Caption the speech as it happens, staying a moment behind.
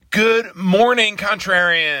Morning,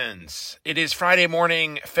 contrarians. It is Friday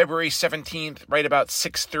morning, February 17th, right about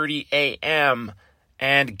 6:30 a.m.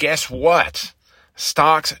 And guess what?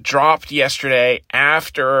 Stocks dropped yesterday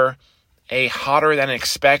after a hotter than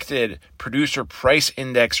expected producer price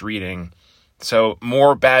index reading. So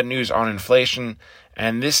more bad news on inflation.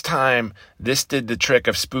 And this time, this did the trick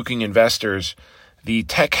of spooking investors. The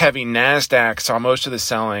tech-heavy NASDAQ saw most of the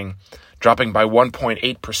selling, dropping by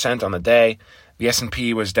 1.8% on the day. The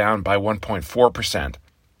S&P was down by 1.4%.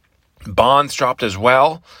 Bonds dropped as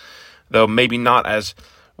well, though maybe not as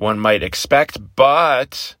one might expect,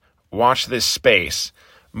 but watch this space.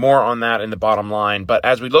 More on that in the bottom line. But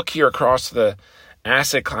as we look here across the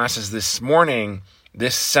asset classes this morning,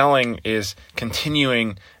 this selling is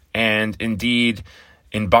continuing and indeed,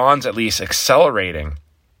 in bonds at least, accelerating.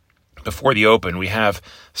 Before the open, we have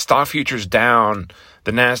stock futures down,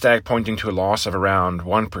 the NASDAQ pointing to a loss of around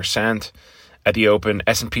 1%. At the open,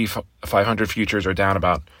 S&P 500 futures are down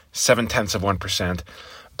about 0.7%.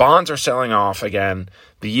 Bonds are selling off again.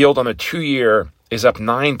 The yield on the 2-year is up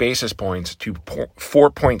 9 basis points to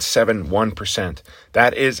 4.71%.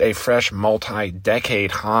 That is a fresh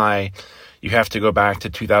multi-decade high. You have to go back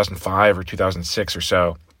to 2005 or 2006 or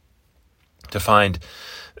so to find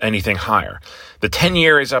anything higher. The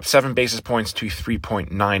 10-year is up 7 basis points to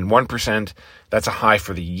 3.91%. That's a high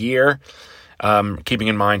for the year. Keeping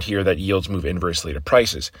in mind here that yields move inversely to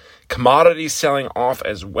prices. Commodities selling off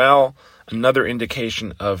as well. Another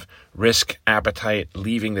indication of risk appetite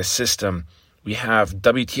leaving the system. We have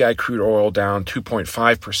WTI crude oil down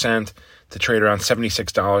 2.5% to trade around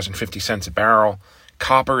 $76.50 a barrel.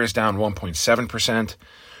 Copper is down 1.7%.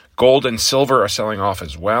 Gold and silver are selling off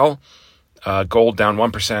as well. Gold down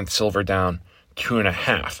 1%, silver down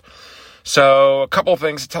 2.5%. So a couple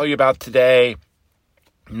things to tell you about today.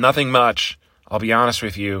 Nothing much. I'll be honest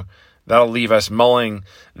with you, that'll leave us mulling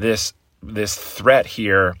this threat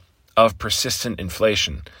here of persistent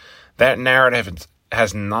inflation. That narrative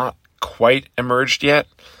has not quite emerged yet,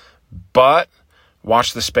 but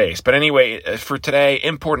watch the space. But anyway, for today,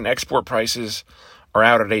 import and export prices are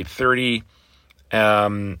out at 8:30,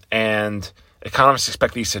 and economists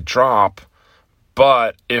expect these to drop.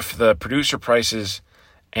 But if the producer prices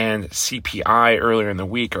and CPI earlier in the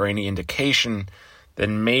week are any indication,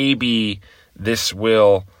 then maybe this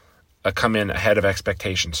will come in ahead of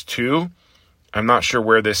expectations too. I'm not sure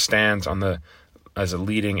where this stands as a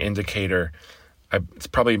leading indicator. It's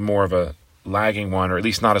probably more of a lagging one, or at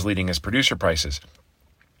least not as leading as producer prices.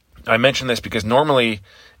 I mention this because normally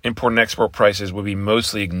import and export prices would be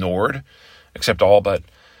mostly ignored, except all but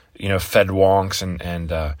Fed wonks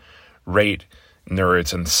and rate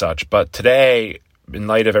nerds and such. But today, in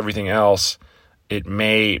light of everything else, it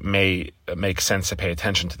may make sense to pay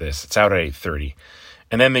attention to this. It's out at 8:30.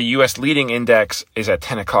 And then the U.S. leading index is at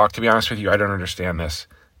 10 o'clock. To be honest with you, I don't understand this.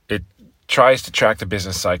 It tries to track the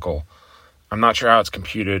business cycle. I'm not sure how it's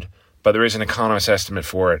computed, but there is an economist estimate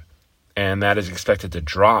for it, and that is expected to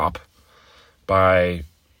drop by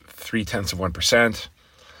 0.3%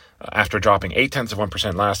 after dropping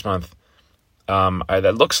 0.8% last month.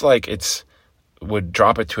 That looks like it's would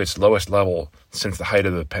drop it to its lowest level since the height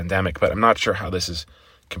of the pandemic, but I'm not sure how this is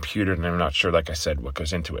computed, and I'm not sure, like I said, what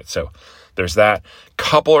goes into it. So there's that.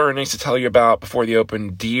 Couple earnings to tell you about before the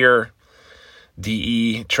open. Deere,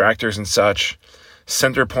 DE, tractors and such,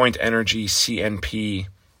 CenterPoint Energy, CNP,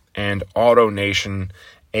 and AutoNation,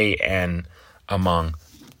 AN, among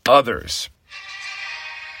others.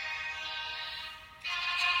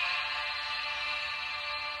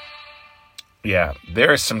 Yeah,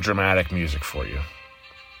 there is some dramatic music for you.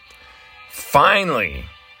 Finally,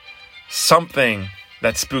 something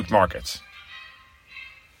that spooked markets.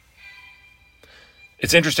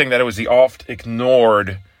 It's interesting that it was the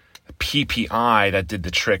oft-ignored PPI that did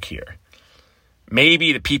the trick here.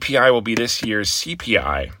 Maybe the PPI will be this year's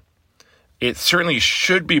CPI. It certainly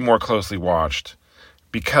should be more closely watched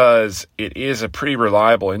because it is a pretty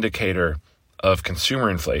reliable indicator of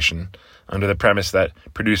consumer inflation, under the premise that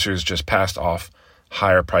producers just passed off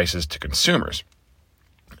higher prices to consumers.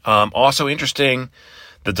 Also interesting,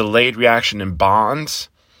 the delayed reaction in bonds,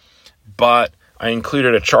 but I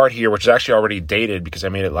included a chart here, which is actually already dated because I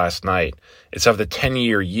made it last night. It's of the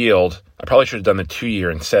 10-year yield. I probably should have done the 2-year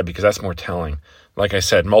instead because that's more telling. Like I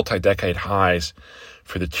said, multi-decade highs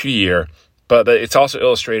for the 2-year, but it's also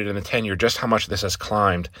illustrated in the 10-year just how much this has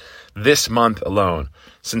climbed this month alone.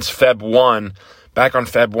 Since Feb 1, back on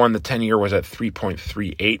Feb 1, the 10-year was at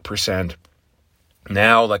 3.38%.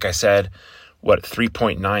 Now, like I said,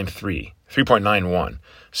 3.91.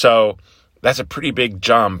 So that's a pretty big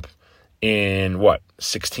jump in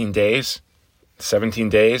 16 days, 17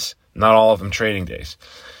 days, not all of them trading days.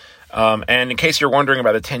 And in case you're wondering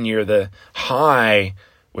about the 10-year, the high,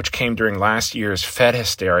 which came during last year's Fed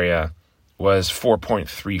hysteria, was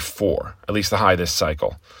 4.34, at least the high this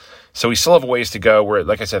cycle. So we still have a ways to go. We're at,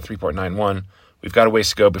 like I said, 3.91. We've got a ways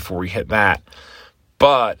to go before we hit that.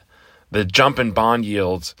 But the jump in bond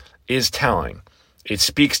yields is telling. It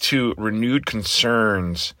speaks to renewed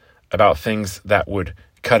concerns about things that would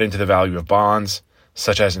cut into the value of bonds,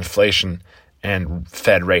 such as inflation and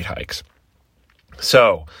Fed rate hikes.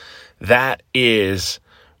 So that is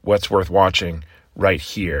what's worth watching right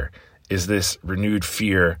here, is this renewed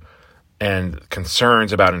fear and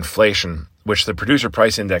concerns about inflation, which the producer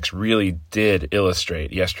price index really did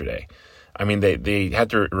illustrate yesterday. I mean, they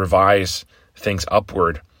had to revise things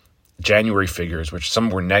upward, January figures, which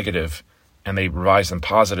some were negative, and they revised them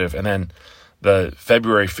positive. And then the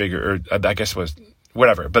February figure, or I guess it was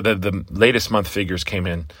whatever, but the latest month figures came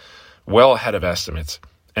in well ahead of estimates.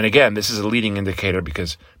 And again, this is a leading indicator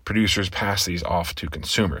because producers pass these off to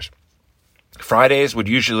consumers. Fridays would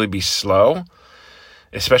usually be slow,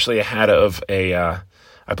 especially ahead of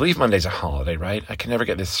I believe Monday's a holiday, right? I can never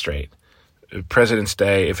get this straight. President's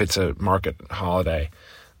Day, if it's a market holiday,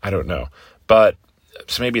 I don't know. But,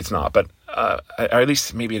 so maybe it's not, but or at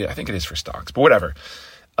least maybe I think it is for stocks, but whatever.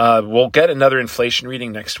 We'll get another inflation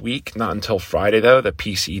reading next week, not until Friday though, the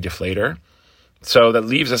PCE deflator. So that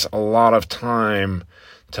leaves us a lot of time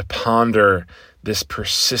to ponder this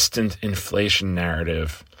persistent inflation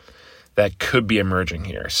narrative that could be emerging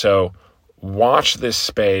here. So watch this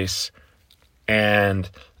space. And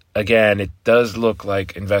again, it does look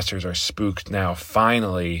like investors are spooked now,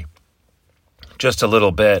 finally, just a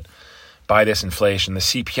little bit by this inflation. The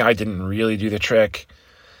CPI didn't really do the trick.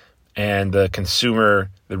 And the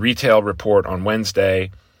retail report on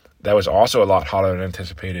Wednesday, that was also a lot hotter than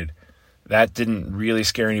anticipated. That didn't really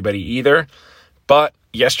scare anybody either. But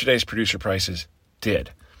yesterday's producer prices did.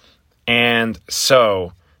 And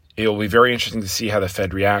so it will be very interesting to see how the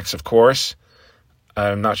Fed reacts, of course.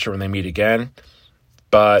 I'm not sure when they meet again.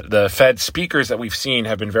 But the Fed speakers that we've seen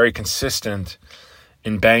have been very consistent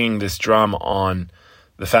in banging this drum on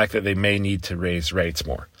the fact that they may need to raise rates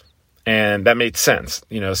more. And that made sense.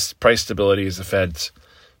 You know, price stability is the Fed's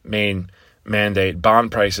main mandate.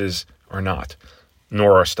 Bond prices are not,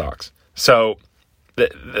 nor are stocks. So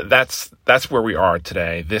that's where we are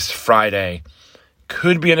today. This Friday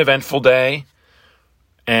could be an eventful day,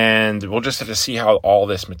 and we'll just have to see how all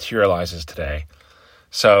this materializes today.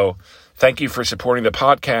 So thank you for supporting the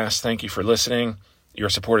podcast. Thank you for listening. Your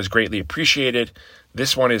support is greatly appreciated.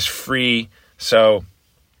 This one is free, so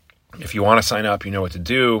if you want to sign up, you know what to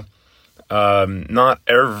do. Not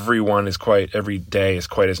every day is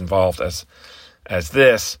quite as involved as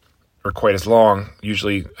this, or quite as long.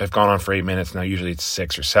 Usually I've gone on for 8 minutes now. Usually it's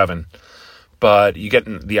 6 or 7, but you get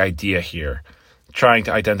the idea here. Trying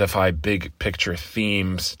to identify big picture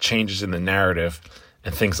themes, changes in the narrative,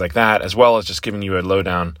 and things like that, as well as just giving you a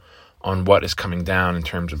lowdown on what is coming down in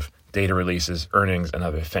terms of data releases, earnings, and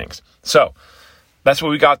other things. So that's what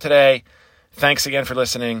we got today. Thanks again for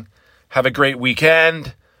listening. Have a great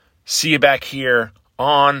weekend. See you back here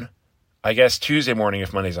on, I guess, Tuesday morning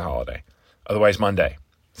if Monday's a holiday. Otherwise, Monday.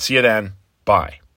 See you then. Bye.